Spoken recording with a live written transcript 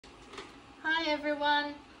Hi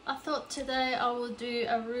everyone, I thought today I will do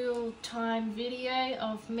a real-time video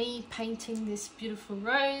of me painting this beautiful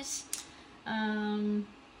rose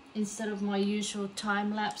instead of my usual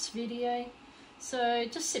time-lapse video. So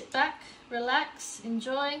just sit back, relax,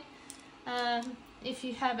 enjoy. If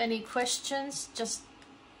you have any questions, just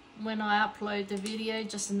when I upload the video,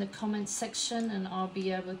 just in the comments section, and I'll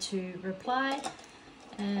be able to reply.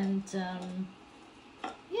 And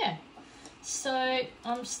yeah, so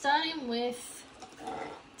I'm starting with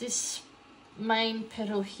this main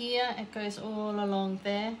petal here. It goes all along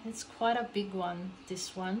there. It's quite a big one,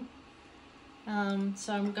 this one.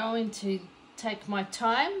 So I'm going to take my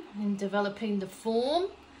time in developing the form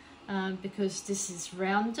because this is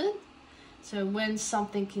rounded. So when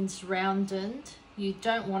something is rounded, you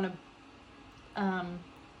don't want to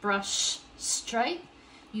brush straight.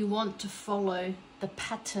 You want to follow the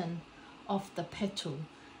pattern of the petal,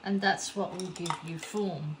 and that's what will give you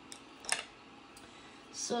form.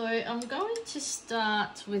 So I'm going to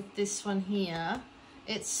start with this one here.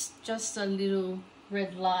 It's just a little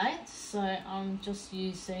red light, so I'm just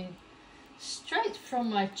using straight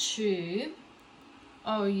from my tube.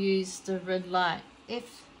 I'll use the red light.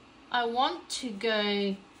 If I want to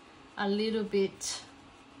go a little bit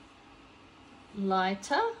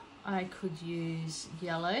lighter, I could use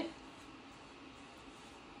yellow.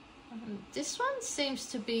 This one seems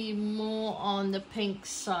to be more on the pink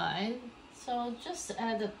side, so I'll just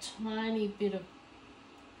add a tiny bit of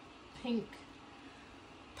pink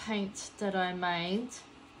paint that I made.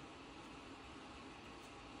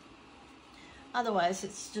 Otherwise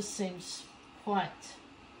it just seems quite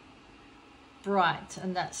bright,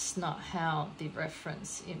 and that's not how the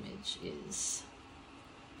reference image is.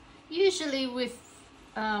 Usually with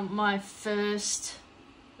my first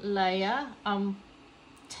layer,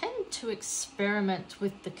 tend to experiment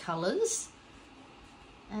with the colors,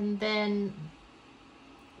 and then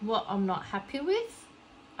what I'm not happy with,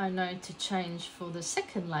 I know to change for the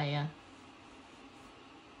second layer.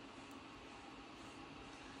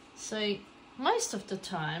 So most of the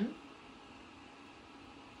time,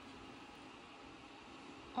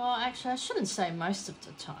 actually I shouldn't say most of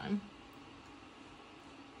the time,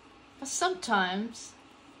 but sometimes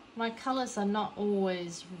my colors are not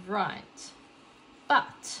always right.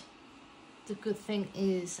 But the good thing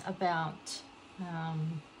is about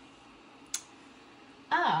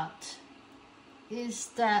art is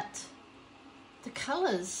that the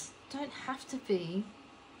colors don't have to be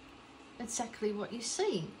exactly what you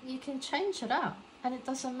see. You can change it up and it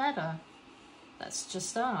doesn't matter. That's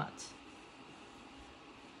just art.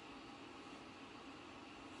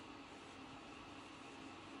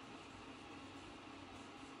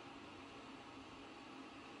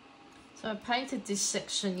 So I painted this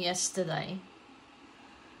section yesterday,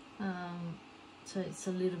 so it's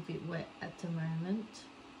a little bit wet at the moment.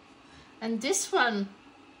 And this one,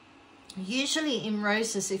 usually in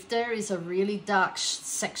roses, if there is a really dark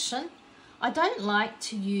section, I don't like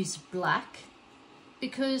to use black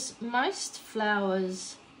because most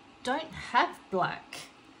flowers don't have black.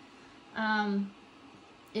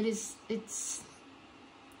 It's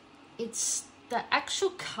the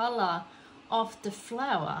actual color of the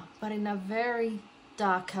flower, but in a very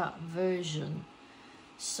darker version.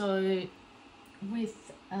 So with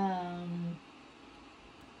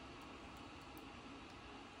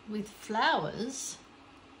flowers,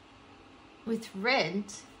 with red,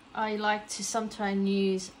 I like to sometimes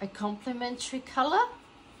use a complementary color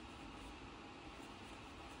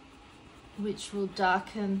which will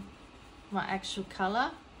darken my actual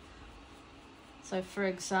color. So for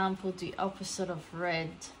example, the opposite of red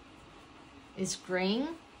is green,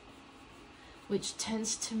 which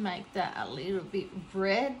tends to make that a little bit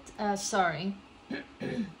red,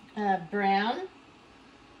 brown.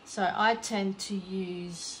 So I tend to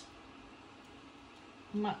use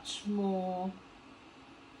much more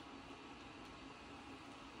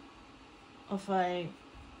of a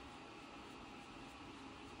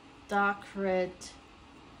dark red,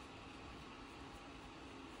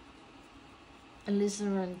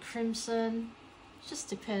 alizarin crimson, just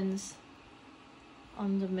depends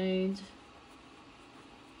on the mood.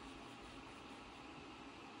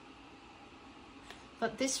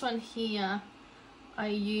 But this one here, I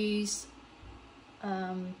use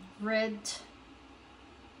red,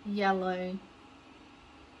 yellow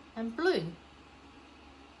and blue,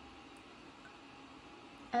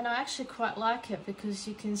 and I actually quite like it because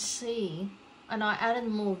you can see, and I added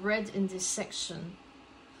more red in this section,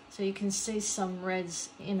 so you can see some reds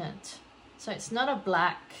in it. So it's not a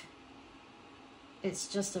black, it's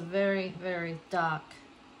just a very, very dark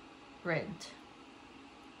red.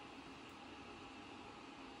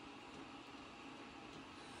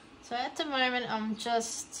 So at the moment I'm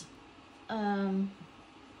just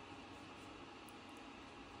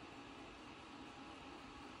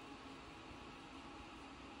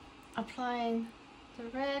applying the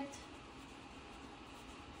red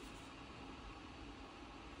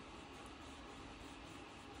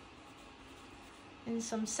in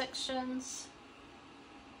some sections.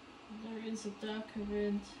 There is a darker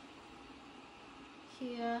red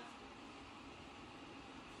here.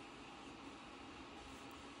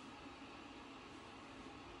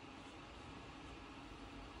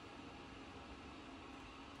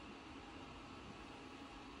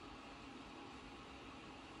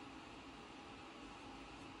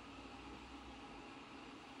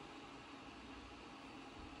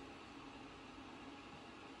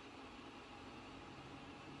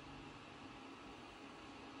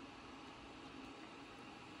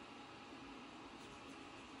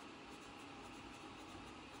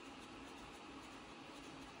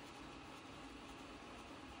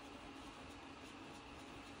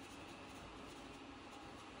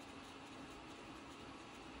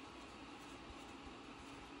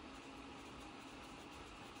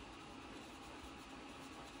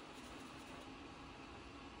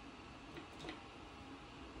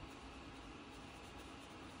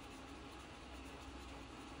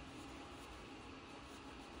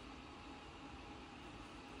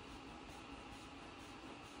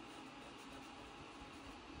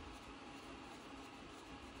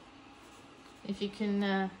 If you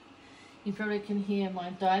can, you probably can hear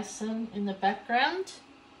my Dyson in the background.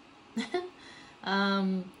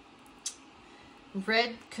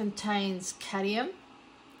 Red contains cadmium.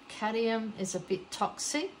 Cadmium is a bit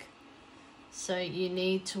toxic, so you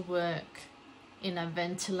need to work in a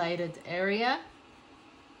ventilated area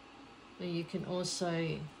where you can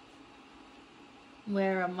also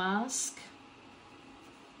wear a mask.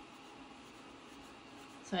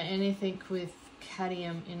 So anything with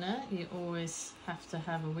cadmium in it, you always have to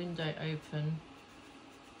have a window open.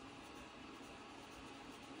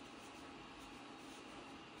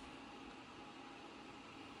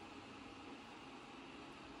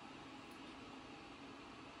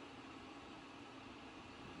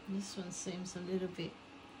 This one seems a little bit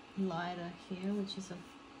lighter here, which is a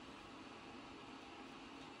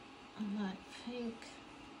light pink.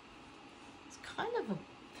 It's kind of a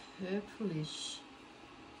purplish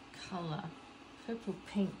colour. Purple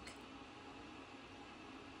pink.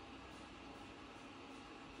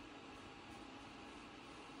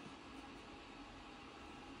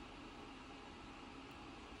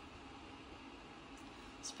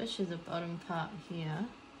 Especially the bottom part here.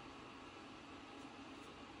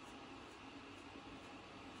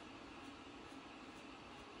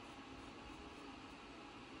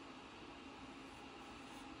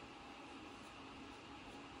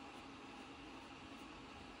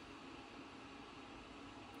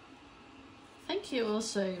 Thank you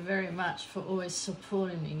also very much for always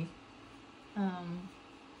supporting me.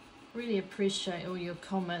 Really appreciate all your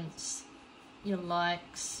comments, your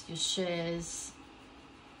likes, your shares.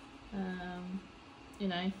 You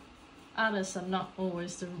know, artists are not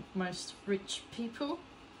always the most rich people,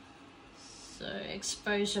 so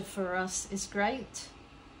exposure for us is great.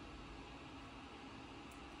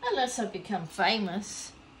 Unless I become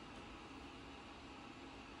famous.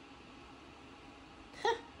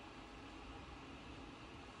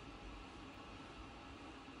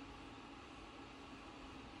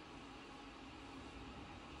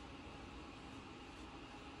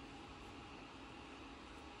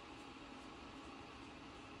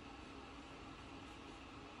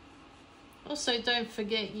 Also, don't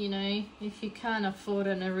forget, you know, if you can't afford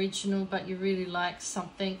an original but you really like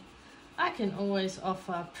something, I can always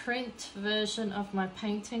offer a print version of my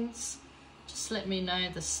paintings. Just let me know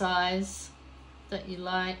the size that you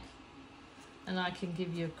like and I can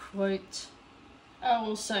give you a quote. I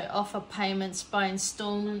also offer payments by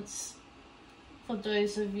installments for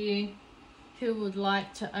those of you who would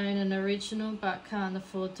like to own an original but can't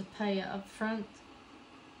afford to pay it up front.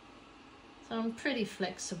 So I'm pretty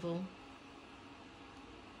flexible.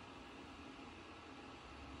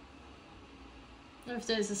 Or if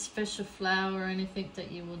there's a special flower or anything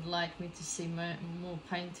that you would like me to see more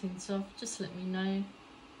paintings of, just let me know.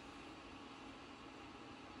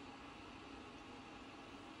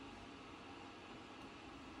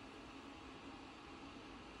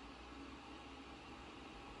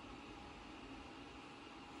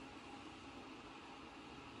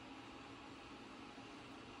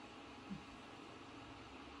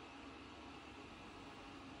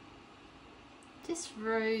 This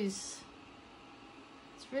rose,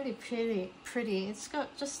 really pretty. It's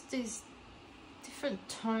got just these different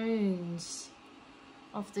tones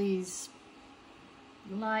of these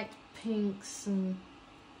light pinks and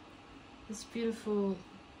this beautiful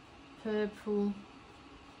purple.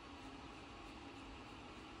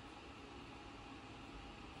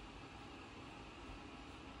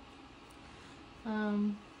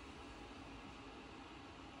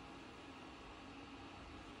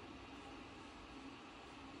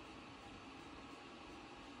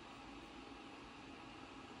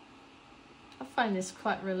 I find this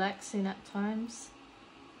quite relaxing at times.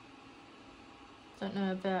 Don't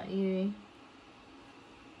know about you.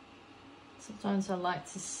 Sometimes I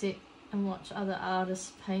like to sit and watch other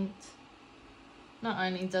artists paint. Not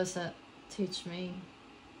only does it teach me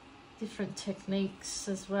different techniques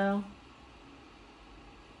as well,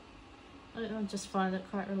 I just find it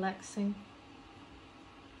quite relaxing.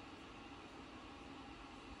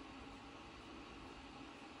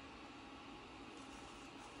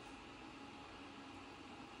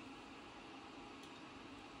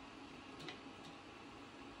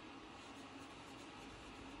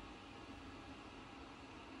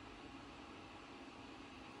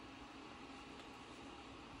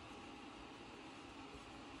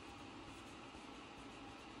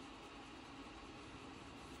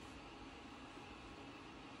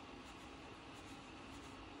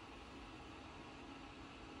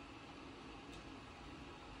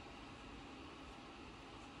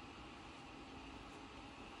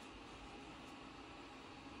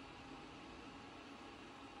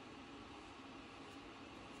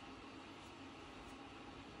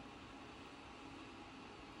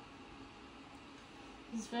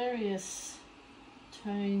 There's various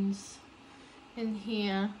tones in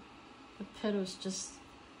here. The petal's just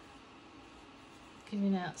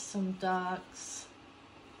giving out some darks,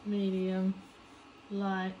 medium,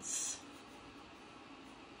 lights.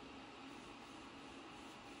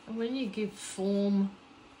 And when you give form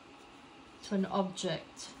to an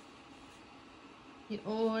object, you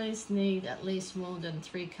always need at least more than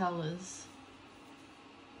 3 colors.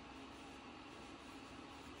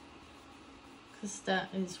 Because that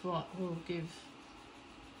is what will give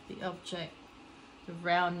the object the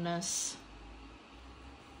roundness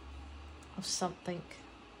of something.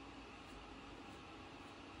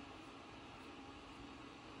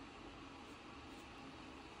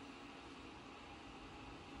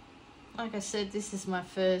 Like I said, this is my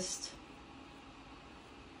first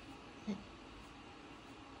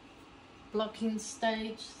blocking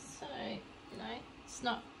stage, so you know, it's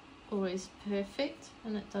not always perfect,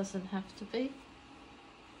 and it doesn't have to be.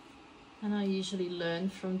 And I usually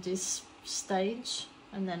learn from this stage,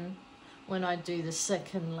 and then when I do the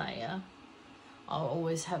second layer, I'll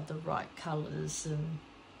always have the right colours and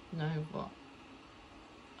know what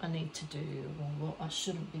I need to do or what I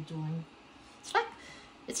shouldn't be doing.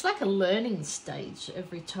 It's like a learning stage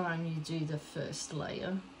every time you do the first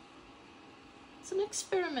layer. It's an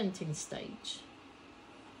experimenting stage.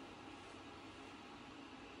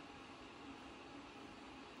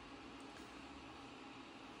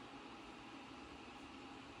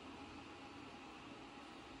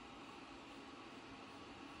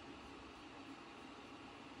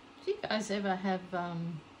 Do you guys ever have,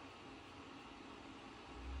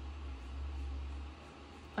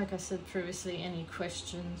 like I said previously, any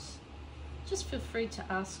questions? Just feel free to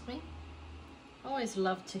ask me. I always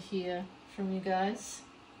love to hear from you guys.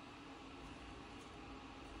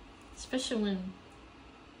 Especially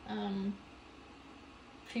when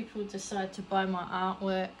people decide to buy my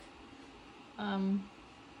artwork,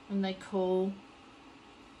 when they call.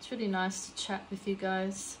 It's really nice to chat with you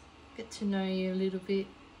guys, get to know you a little bit.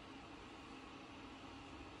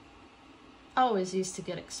 I always used to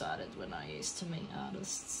get excited when I used to meet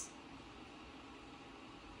artists.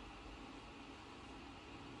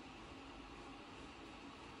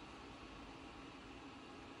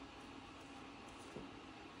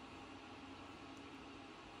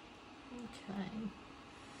 Okay,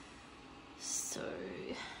 so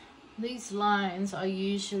these lines, I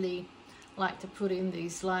usually like to put in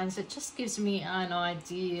these lines. It just gives me an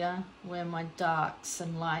idea where my darks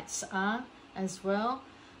and lights are as well.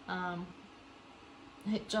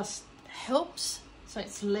 It just helps, so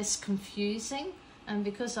it's less confusing. And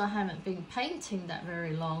because I haven't been painting that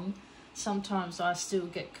very long, sometimes I still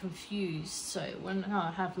get confused. So when I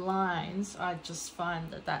have lines, I just find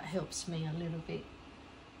that that helps me a little bit.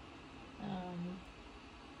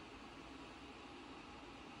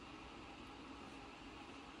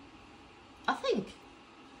 I think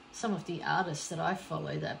some of the artists that I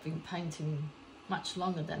follow that have been painting much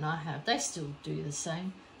longer than I have, they still do the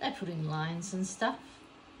same. They put in lines and stuff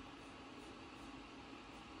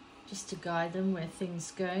just to guide them where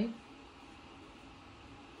things go.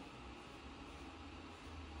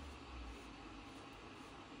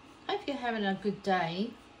 Hope you're having a good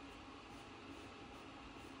day.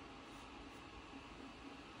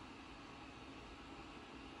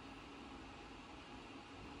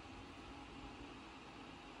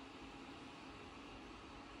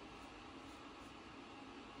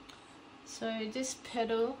 So this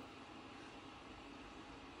petal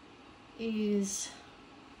is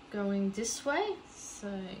going this way, so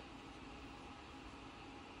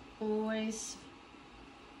always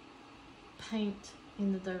paint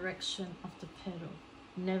in the direction of the petal,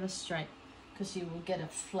 never straight, because you will get a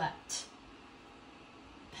flat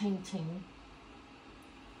painting.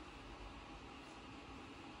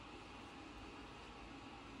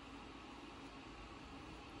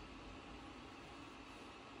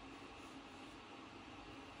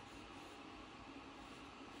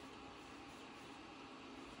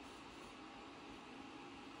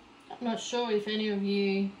 I'm not sure if any of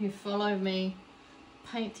you who follow me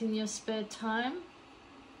paint in your spare time.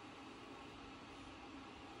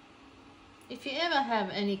 If you ever have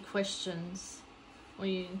any questions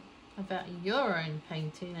about your own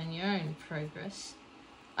painting and your own progress,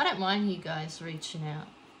 I don't mind you guys reaching out.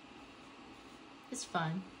 It's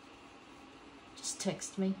fine. Just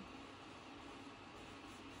text me.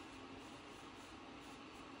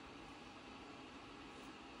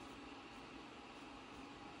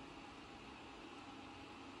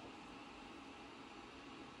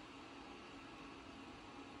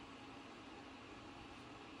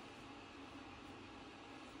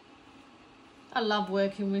 I love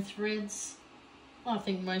working with reds. I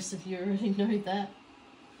think most of you already know that.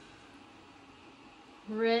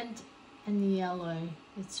 Red and yellow,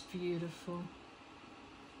 it's beautiful.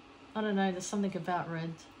 I don't know, there's something about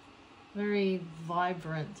red. Very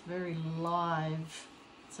vibrant, very live.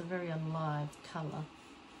 It's a very alive colour.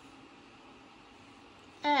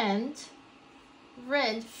 And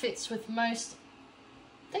red fits with most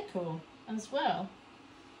decor as well.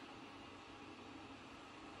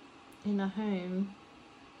 In a home.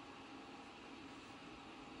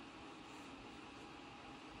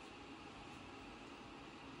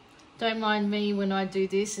 Don't mind me when I do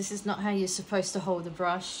this. This is not how you're supposed to hold the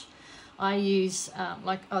brush. I use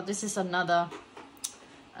this is another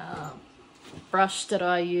brush that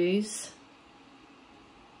I use.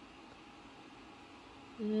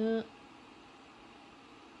 Yeah.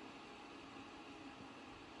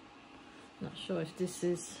 Not sure if this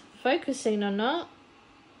is focusing or not.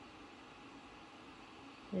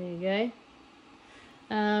 There you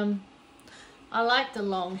go. I like the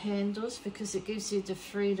long handles because it gives you the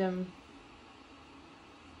freedom.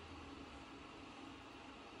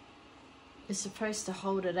 You're supposed to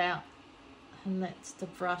hold it out and let the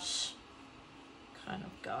brush kind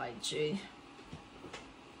of guide you.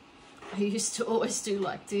 I used to always do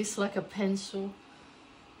like this, like a pencil,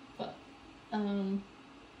 but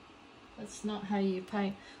that's not how you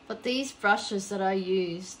paint. But these brushes that I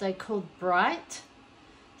use, they're called bright.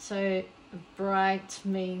 So bright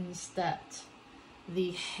means that the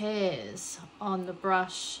hairs on the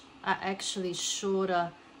brush are actually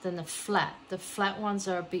shorter than the flat. The flat ones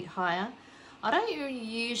are a bit higher. I don't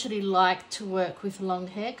usually like to work with long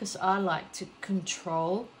hair because I like to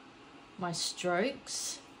control my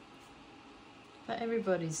strokes. But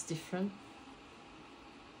everybody's different.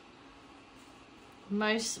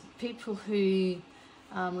 Most people who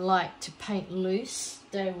like to paint loose,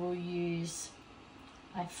 they will use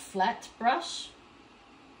a flat brush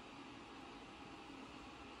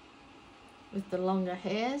with the longer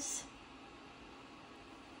hairs.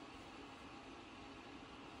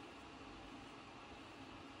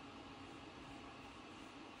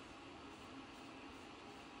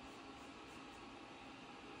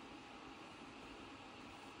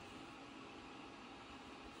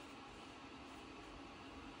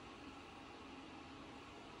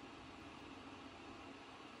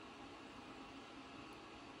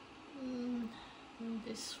 And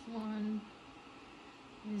this one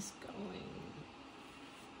is going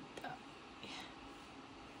that way.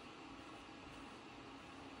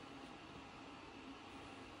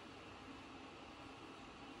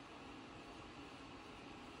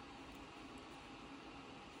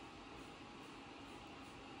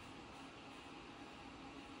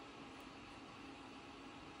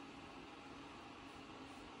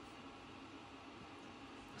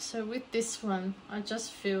 So with this one, I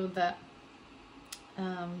just feel that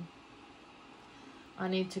I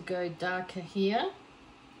need to go darker here.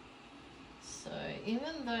 So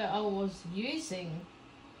even though I was using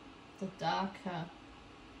the darker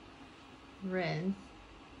red,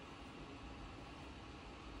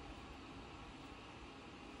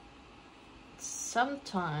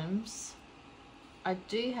 sometimes I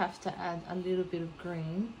do have to add a little bit of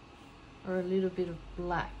green or a little bit of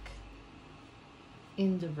black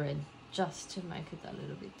in the red, just to make it a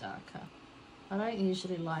little bit darker. I don't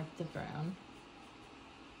usually like the brown.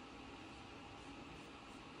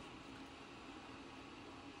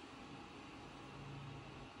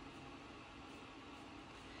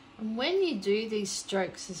 And when you do these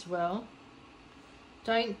strokes as well,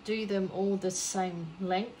 don't do them all the same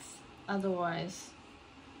length, otherwise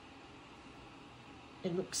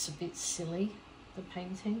it looks a bit silly, the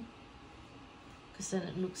painting, because then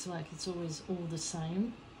it looks like it's always all the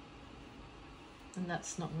same, and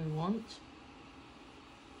that's not what we want.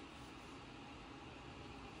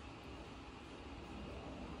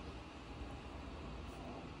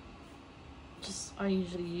 I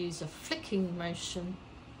usually use a flicking motion.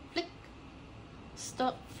 Flick,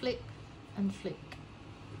 stop, flick, and flick.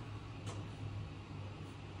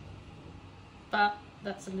 But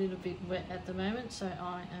that's a little bit wet at the moment, so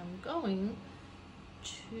I am going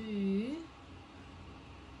to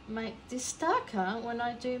make this darker when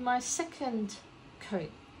I do my second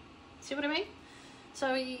coat. See what I mean?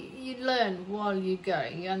 So you learn while you go.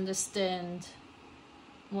 You understand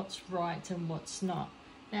what's right and what's not.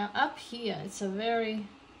 Now up here, it's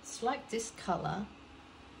like this color,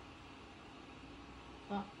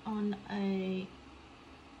 but on a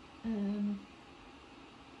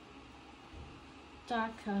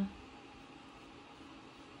darker.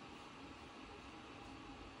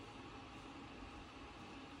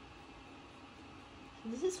 So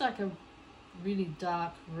this is like a really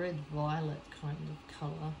dark red violet kind of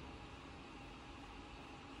color.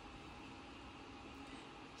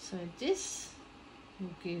 So this will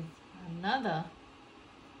give another.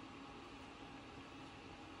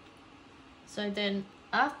 So then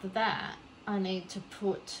after that, I need to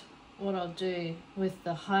put what I'll do with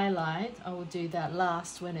the highlight. I will do that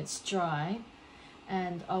last when it's dry,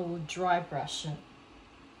 and I will dry brush it.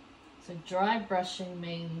 So dry brushing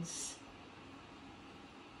means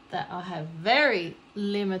that I have very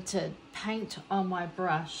limited paint on my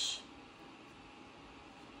brush,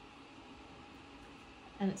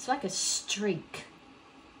 and it's like a streak.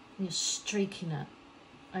 You're streaking it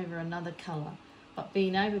over another color, but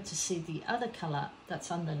being able to see the other color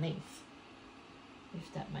that's underneath,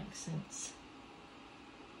 if that makes sense.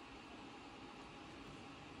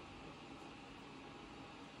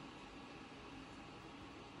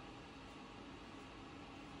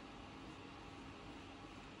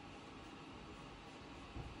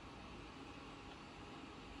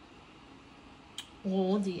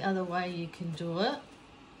 Or the other way you can do it,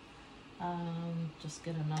 just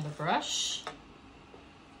get another brush,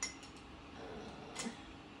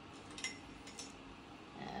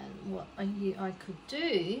 and what I could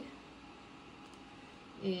do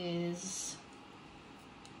is,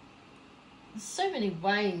 there's so many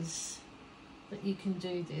ways that you can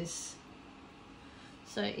do this.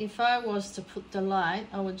 So if I was to put the light,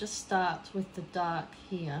 I would just start with the dark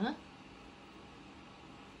here.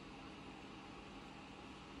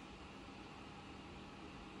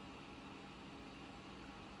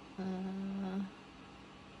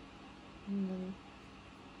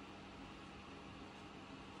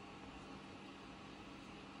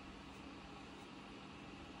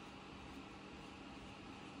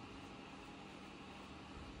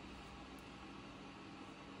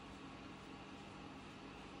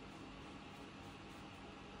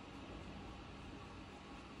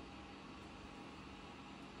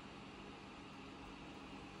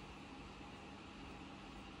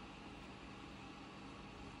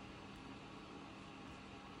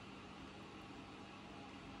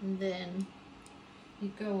 And then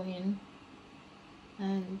you go in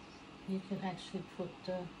and you can actually put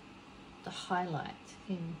the highlight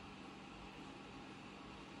in,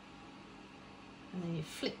 and then you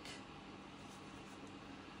flick,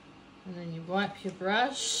 and then you wipe your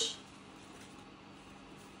brush,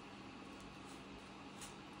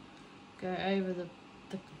 go over the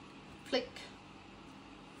flick,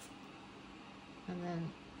 and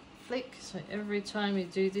then flick. So every time you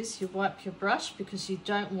do this, you wipe your brush, because you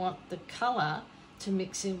don't want the color to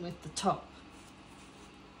mix in with the top.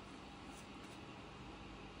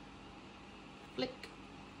 Flick.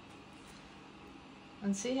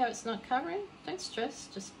 And see how it's not covering? Don't stress,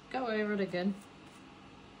 just go over it again.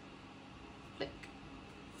 Flick.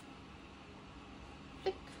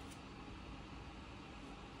 Flick.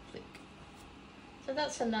 Flick. So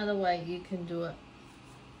that's another way you can do it.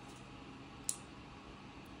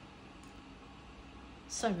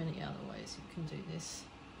 So many other ways you can do this.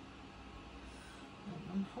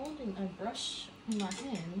 I'm holding a brush in my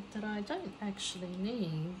hand that I don't actually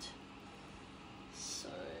need. So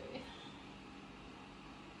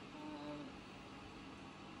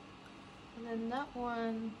then that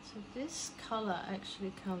one, so this color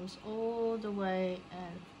actually comes all the way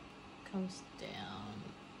and comes down.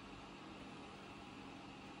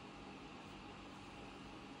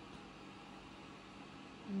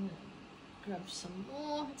 And then grab some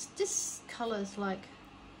more. This color is like,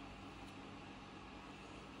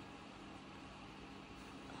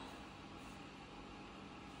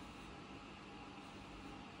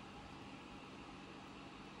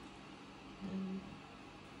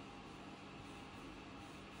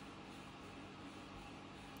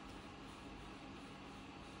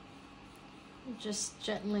 just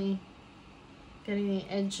gently getting the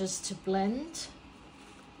edges to blend.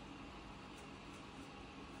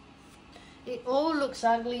 It all looks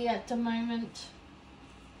ugly at the moment.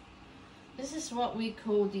 This is what we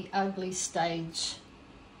call the ugly stage.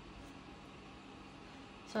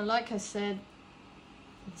 So like I said,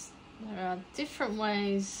 there are different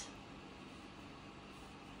ways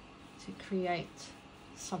to create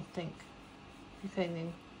something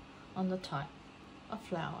depending on the type of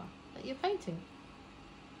flower that you're painting.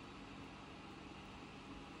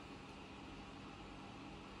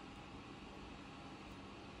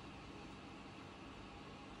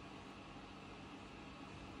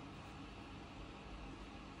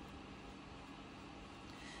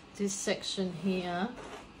 This section here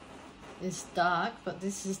is dark, but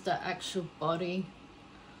this is the actual body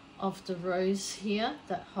of the rose here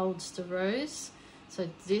that holds the rose. So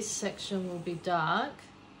this section will be dark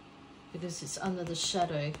because it's under the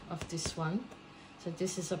shadow of this one. So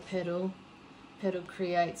this is a petal. Petal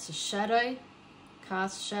creates a shadow,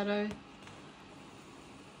 cast shadow.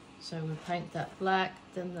 So we paint that black,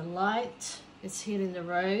 then the light is hitting the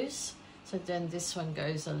rose. So then this one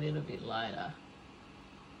goes a little bit lighter.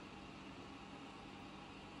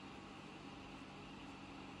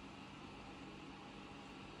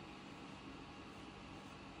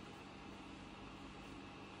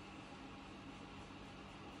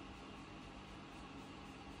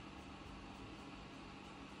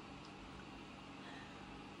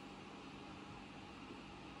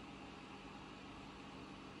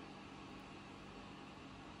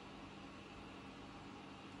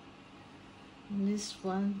 And this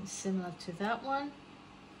one is similar to that one.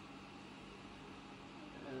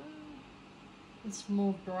 It's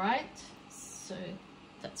more bright, so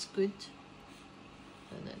that's good.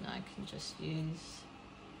 So then I can just use.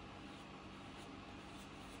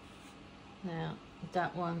 Now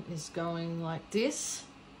that one is going like this.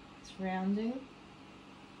 It's rounding.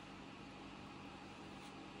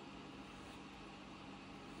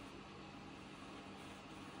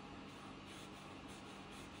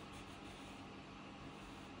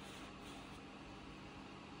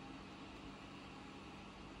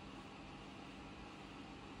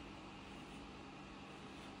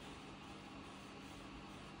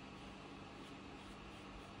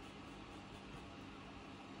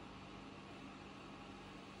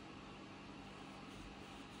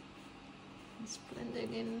 It's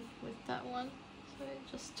blending in with that one, so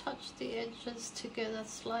just touch the edges together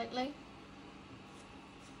slightly.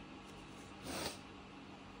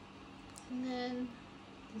 And then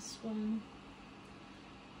this one.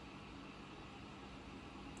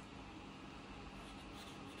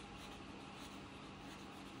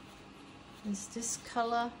 Is this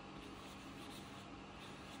color.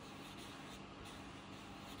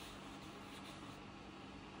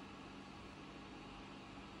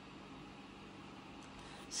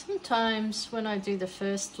 Sometimes when I do the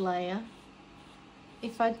first layer,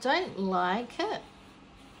 if I don't like it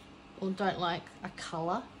or don't like a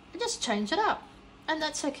color, I just change it up, and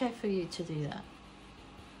that's okay for you to do that.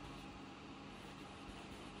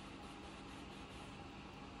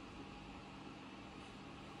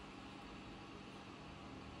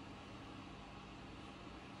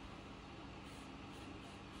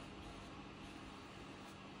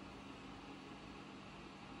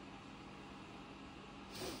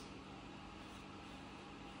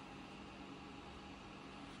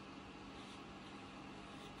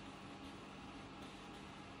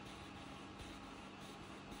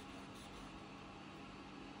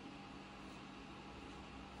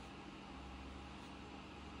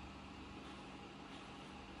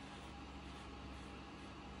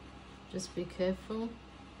 Just be careful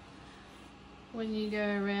when you go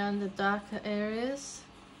around the darker areas.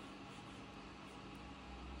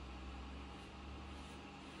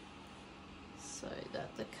 So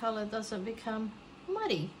that the color doesn't become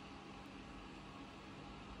muddy.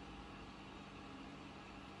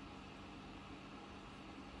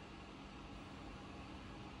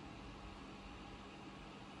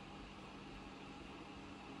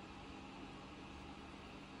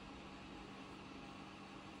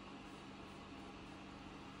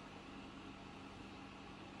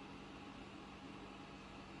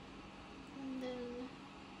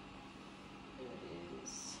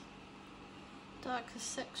 darker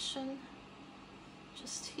section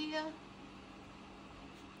just here.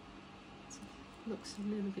 Looks a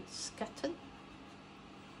little bit scattered.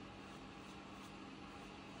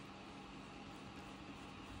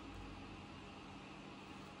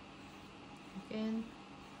 Again,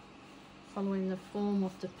 following the form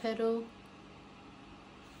of the petal.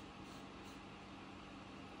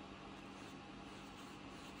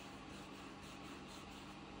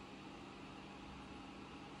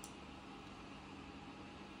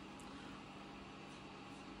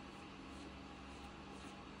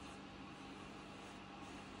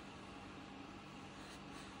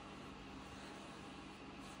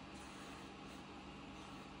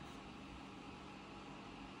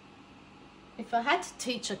 If I had to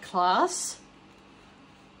teach a class,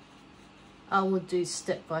 I would do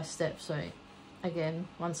step by step. So again,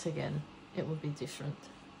 once again, it would be different,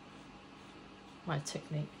 my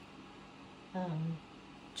technique.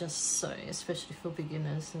 Just so, especially for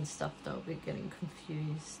beginners and stuff, they'll be getting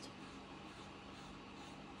confused.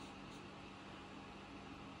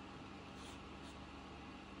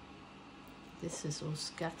 This is all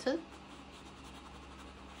scattered.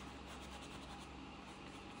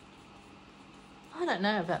 I don't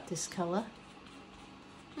know about this colour.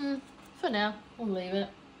 For now, we'll leave it.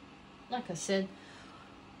 Like I said,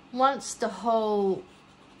 once the whole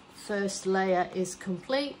first layer is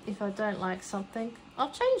complete, if I don't like something,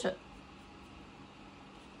 I'll change it.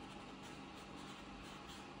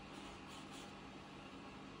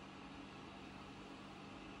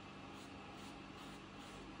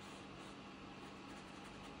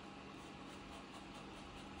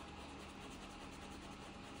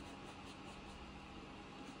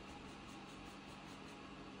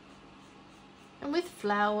 And with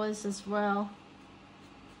flowers as well,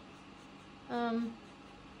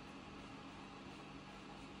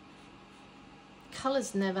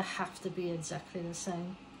 colours never have to be exactly the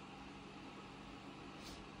same.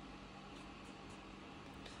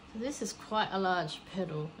 So this is quite a large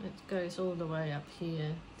petal. It goes all the way up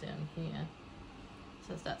here, down here.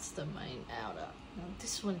 So that's the main outer. Now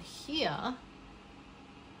this one here,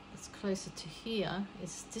 that's closer to here,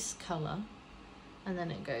 is this colour, and then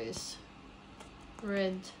it goes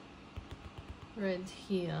red, red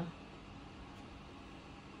here.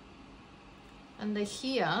 And the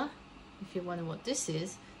here, if you wonder what this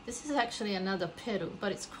is actually another petal,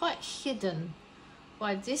 but it's quite hidden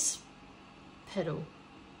by this petal.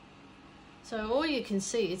 So all you can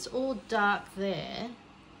see, it's all dark there.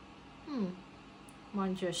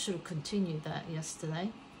 Mind you, I should have continued that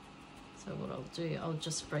yesterday. So what I'll do, I'll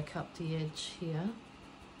just break up the edge here.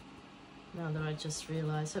 Now that I just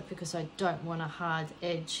realised it, because I don't want a hard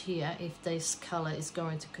edge here if this colour is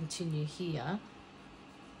going to continue here.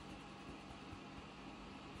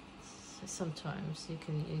 So sometimes you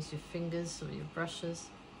can use your fingers or your brushes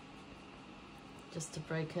just to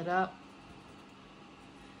break it up.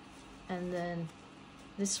 And then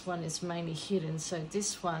this one is mainly hidden, so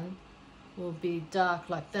this one will be dark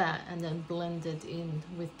like that and then blended in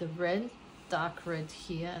with the red, dark red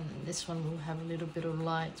here, and then this one will have a little bit of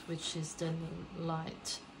light, which is the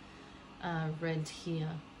light red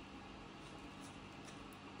here.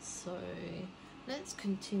 So let's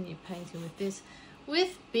continue painting with this.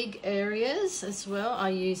 With big areas as well, I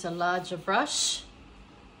use a larger brush.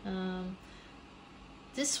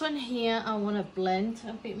 This one here, I want to blend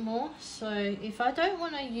a bit more. So if I don't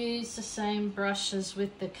want to use the same brushes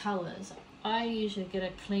with the colors, I usually get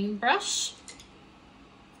a clean brush.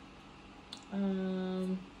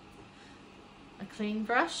 A clean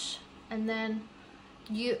brush, and then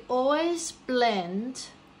you always blend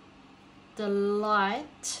the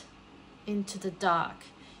light into the dark.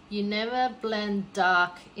 You never blend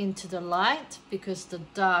dark into the light, because the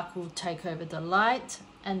dark will take over the light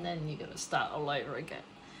and then you got to start all over again.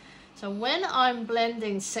 So when I'm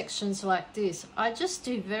blending sections like this, I just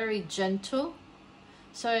do very gentle.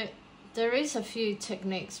 So there is a few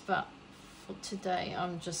techniques, but for today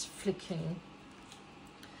I'm just flicking,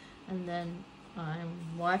 and then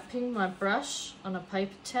I'm wiping my brush on a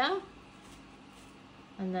paper towel,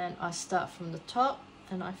 and then I start from the top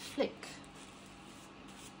and I flick,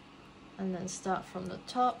 and then start from the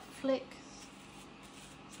top, flick.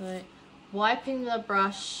 So wiping the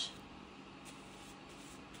brush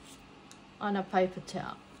on a paper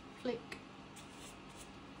towel, flick.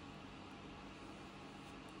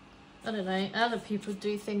 I don't know, other people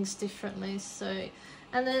do things differently. So,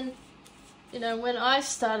 and then, you know, when I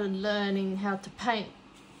started learning how to paint,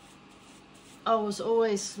 I was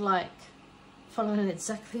always like following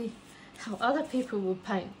exactly how other people will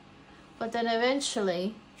paint. But then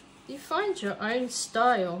eventually you find your own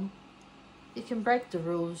style. You can break the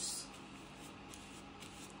rules.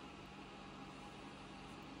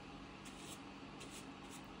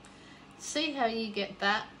 see how you get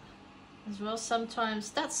that as well.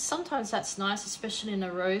 Sometimes that's nice, especially in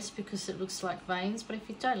a rose, because it looks like veins, but if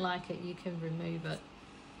you don't like it, you can remove it.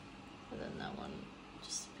 And then that one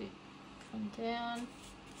just a bit come down.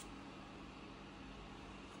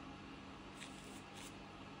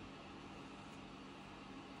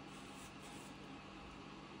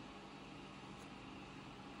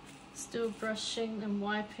 Still brushing and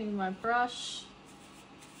wiping my brush.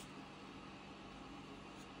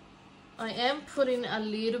 I am putting a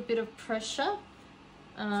little bit of pressure,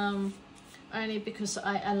 only because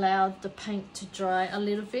I allowed the paint to dry a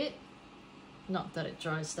little bit. Not that it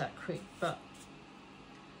dries that quick, but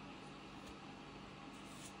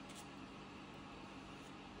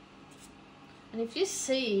and if you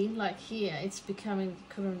see, like here, it's becoming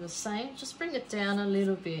kind of the same, just bring it down a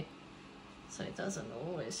little bit so it doesn't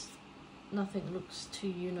always, nothing looks too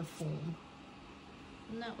uniform.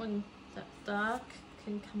 And that one, that dark,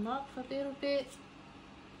 can come up a little bit.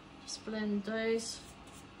 Just blend those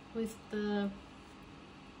with the...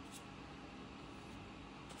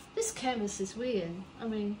 This canvas is weird. I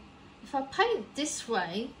mean, if I paint this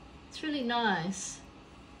way, it's really nice,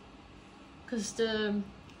 because the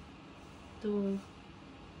how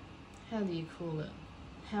do you call it?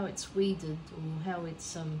 How it's weeded, or how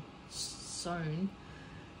it's sewn.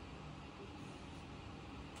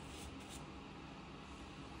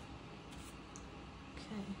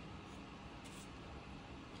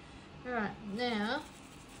 Alright, now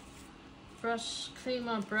clean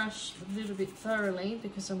my brush a little bit thoroughly,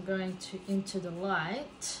 because I'm going into the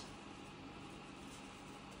light.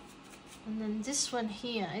 And then this one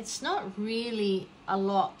here, it's not really a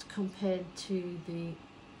lot compared to the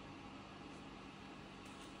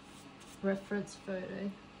reference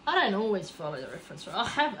photo. I don't always follow the reference photo. I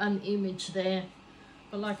have an image there,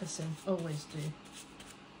 but like I said, always do.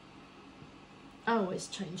 I always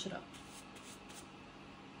change it up.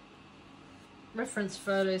 Reference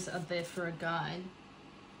photos are there for a guide.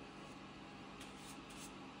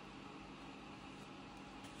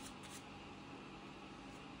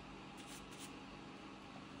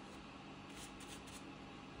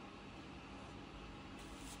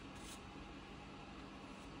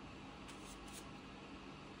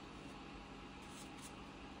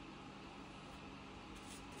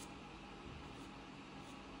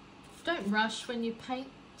 Don't rush when you paint.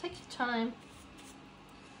 Take your time.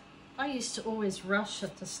 I used to always rush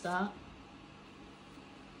at the start.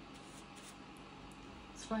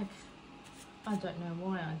 It's like, I don't know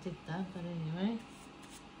why I did that, but anyway.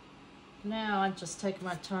 Now I just take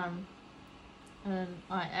my time and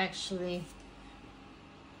I actually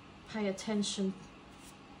pay attention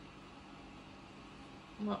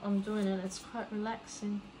what I'm doing, and it's quite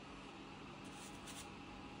relaxing.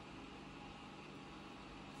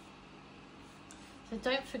 So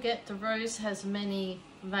don't forget, the rose has many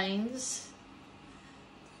veins.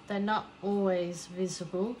 They're not always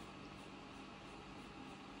visible.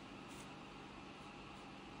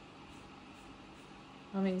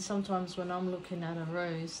 I mean, sometimes when I'm looking at a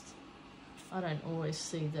rose, I don't always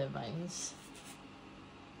see their veins.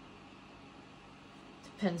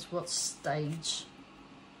 Depends what stage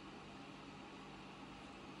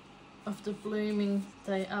of the blooming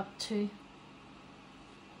they're up to.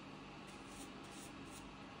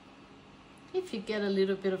 If you get a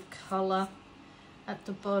little bit of colour at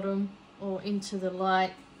the bottom or into the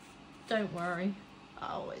light, don't worry,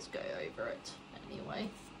 I always go over it anyway.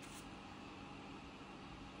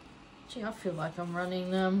 Gee, I feel like I'm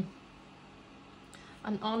running an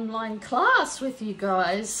online class with you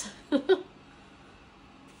guys. Been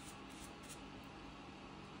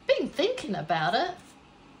thinking about it.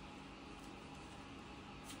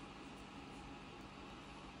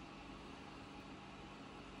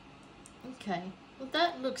 Okay, well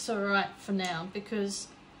that looks alright for now, because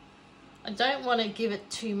I don't want to give it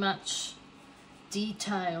too much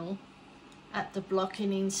detail at the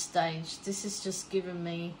blocking in stage. This is just giving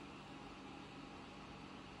me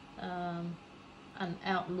an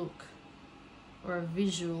outlook or a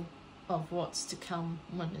visual of what's to come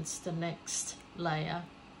when it's the next layer.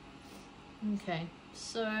 Okay,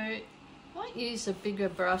 so I might use a bigger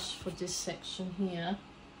brush for this section here,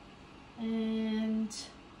 and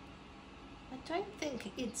I don't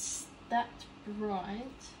think it's that bright,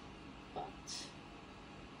 but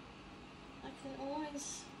I can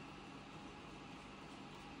always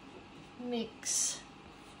mix.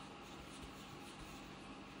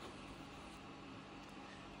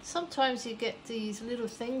 Sometimes you get these little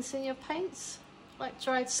things in your paints, like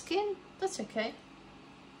dried skin. That's okay.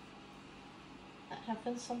 That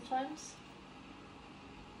happens sometimes.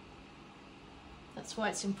 That's why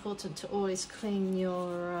it's important to always clean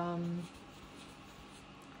your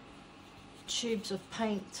tubes of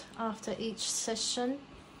paint after each session.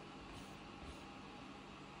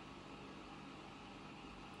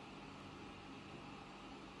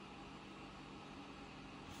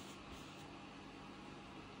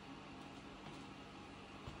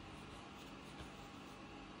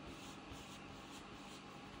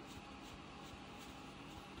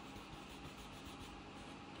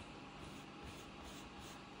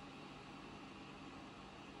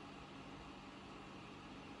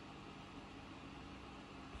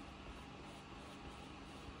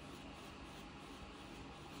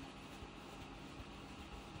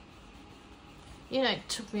 You know, it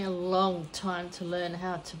took me a long time to learn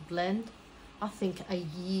how to blend. I think a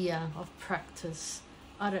year of practice.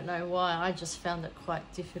 I don't know why, I just found it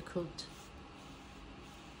quite difficult.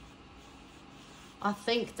 I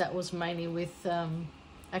think that was mainly with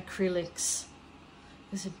acrylics,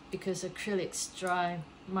 because acrylics dry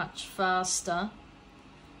much faster.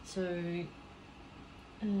 So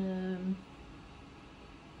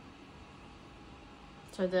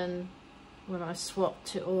then when I swapped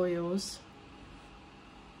to oils,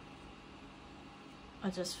 I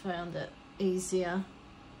just found it easier,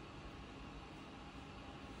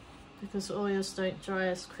 because oils don't dry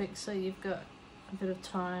as quick, so you've got a bit of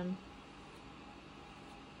time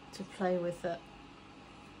to play with it.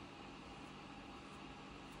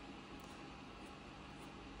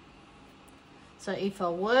 So if I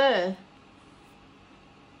were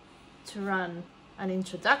to run an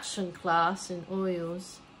introduction class in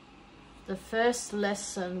oils, the first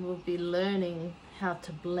lesson will be learning how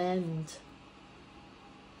to blend,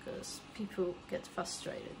 because people get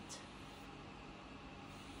frustrated.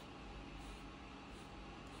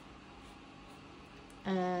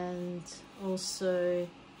 And also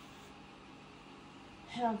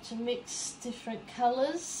how to mix different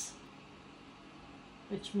colors,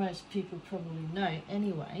 which most people probably know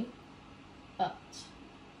anyway, but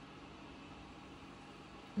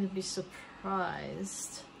you'd be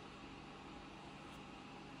surprised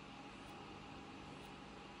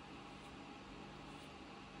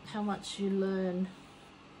how much you learn.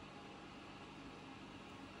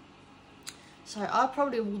 So I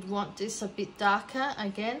probably would want this a bit darker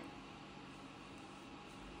again.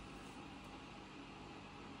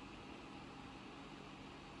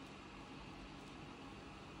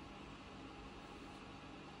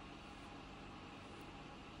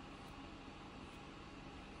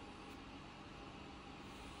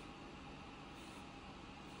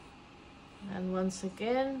 And once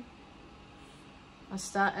again, I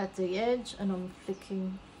start at the edge and I'm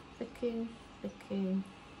flicking, flicking, flicking,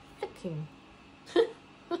 flicking.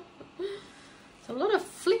 It's a lot of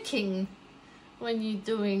flicking when you're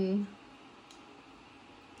doing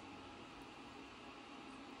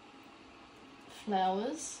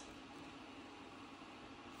flowers.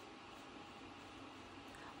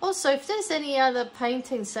 Also, if there's any other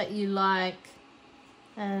paintings that you like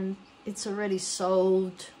and it's already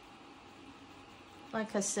sold,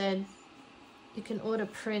 like I said, you can order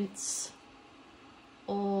prints,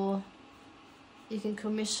 or you can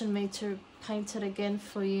commission me to paint it again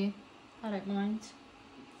for you. I don't mind.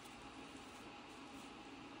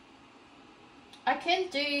 I can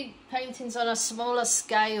do paintings on a smaller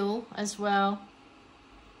scale as well,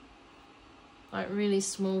 like really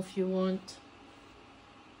small if you want.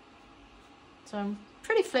 So I'm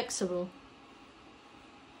pretty flexible.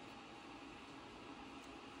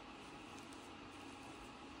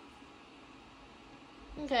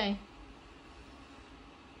 Okay,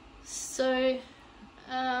 so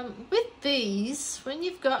with these, when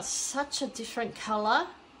you've got such a different color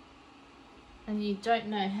and you don't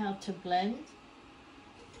know how to blend,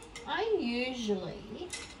 I usually,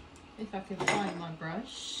 if I can find my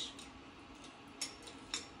brush,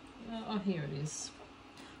 oh, here it is.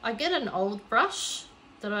 I get an old brush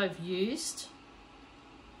that I've used,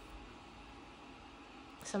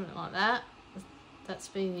 something like that, that's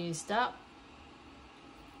been used up.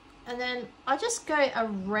 And then I just go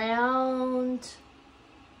around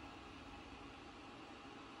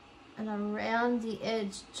and around the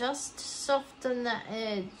edge, just to soften that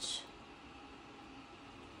edge.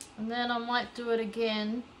 And then I might do it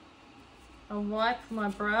again. I'll wipe my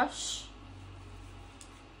brush.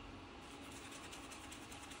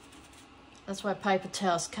 That's why paper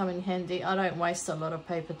towels come in handy. I don't waste a lot of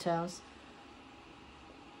paper towels.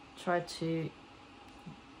 Try to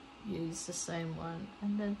use the same one.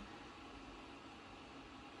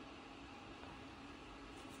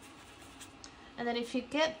 And then if you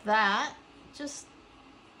get that, just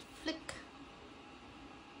flick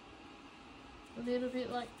a little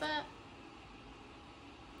bit like that,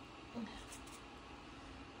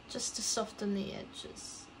 just to soften the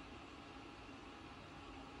edges.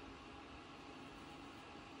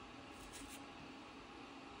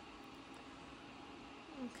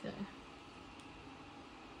 Okay.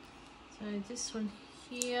 So this one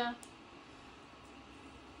here.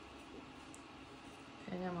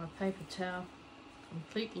 Okay, now my paper towel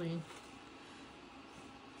completely.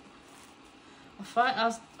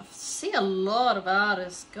 I see a lot of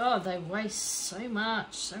artists, God, they waste so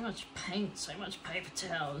much paint, so much paper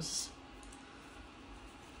towels.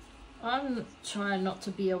 I'm trying not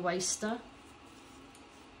to be a waster.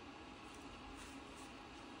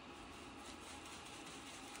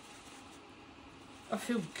 I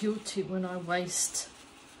feel guilty when I waste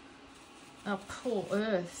our poor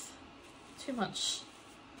earth. Too much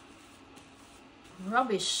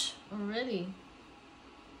rubbish already.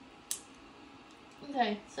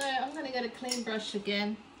 Okay, so I'm going to get a clean brush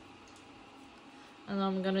again, and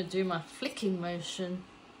I'm going to do my flicking motion.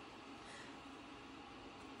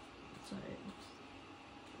 So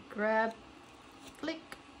grab, flick,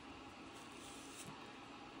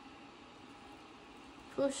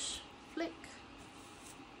 push, flick,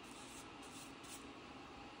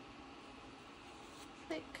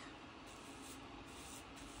 flick.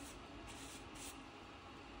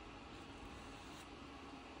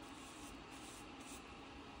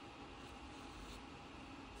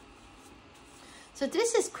 So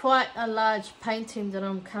this is quite a large painting that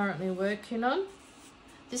I'm currently working on.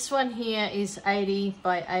 This one here is 80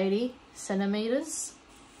 by 80 centimeters.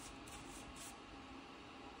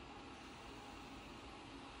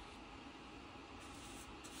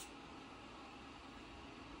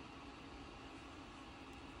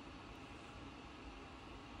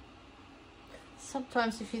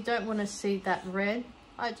 Sometimes if you don't want to see that red,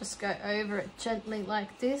 I just go over it gently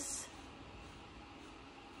like this.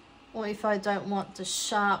 Or if I don't want the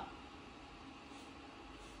sharp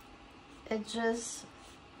edges,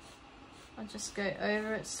 I just go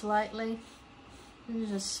over it slightly and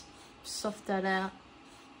just soft that out.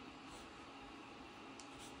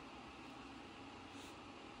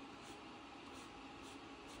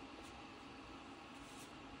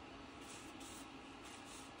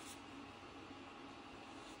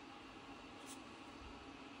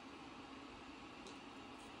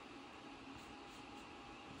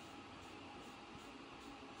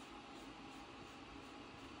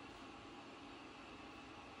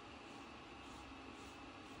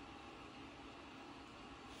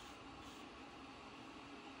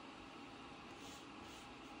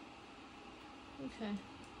 Okay.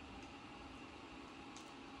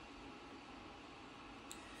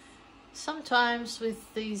 Sometimes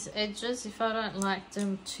with these edges, if I don't like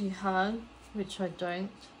them too hard, which I don't,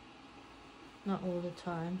 not all the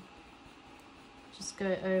time, just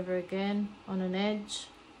go over again on an edge,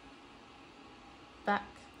 back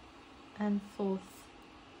and forth,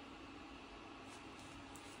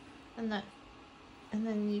 and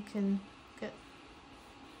then you can get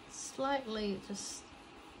slightly just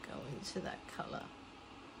go into that color.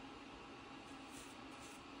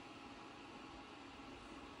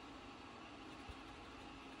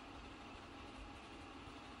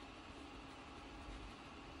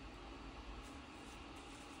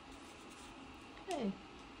 Okay,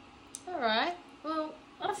 all right, well,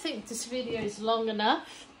 I think this video is long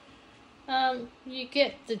enough. You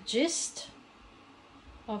get the gist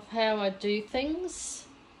of how I do things,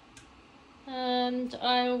 and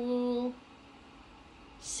I will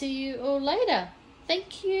see you all later.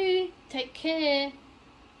 Thank you. Take care.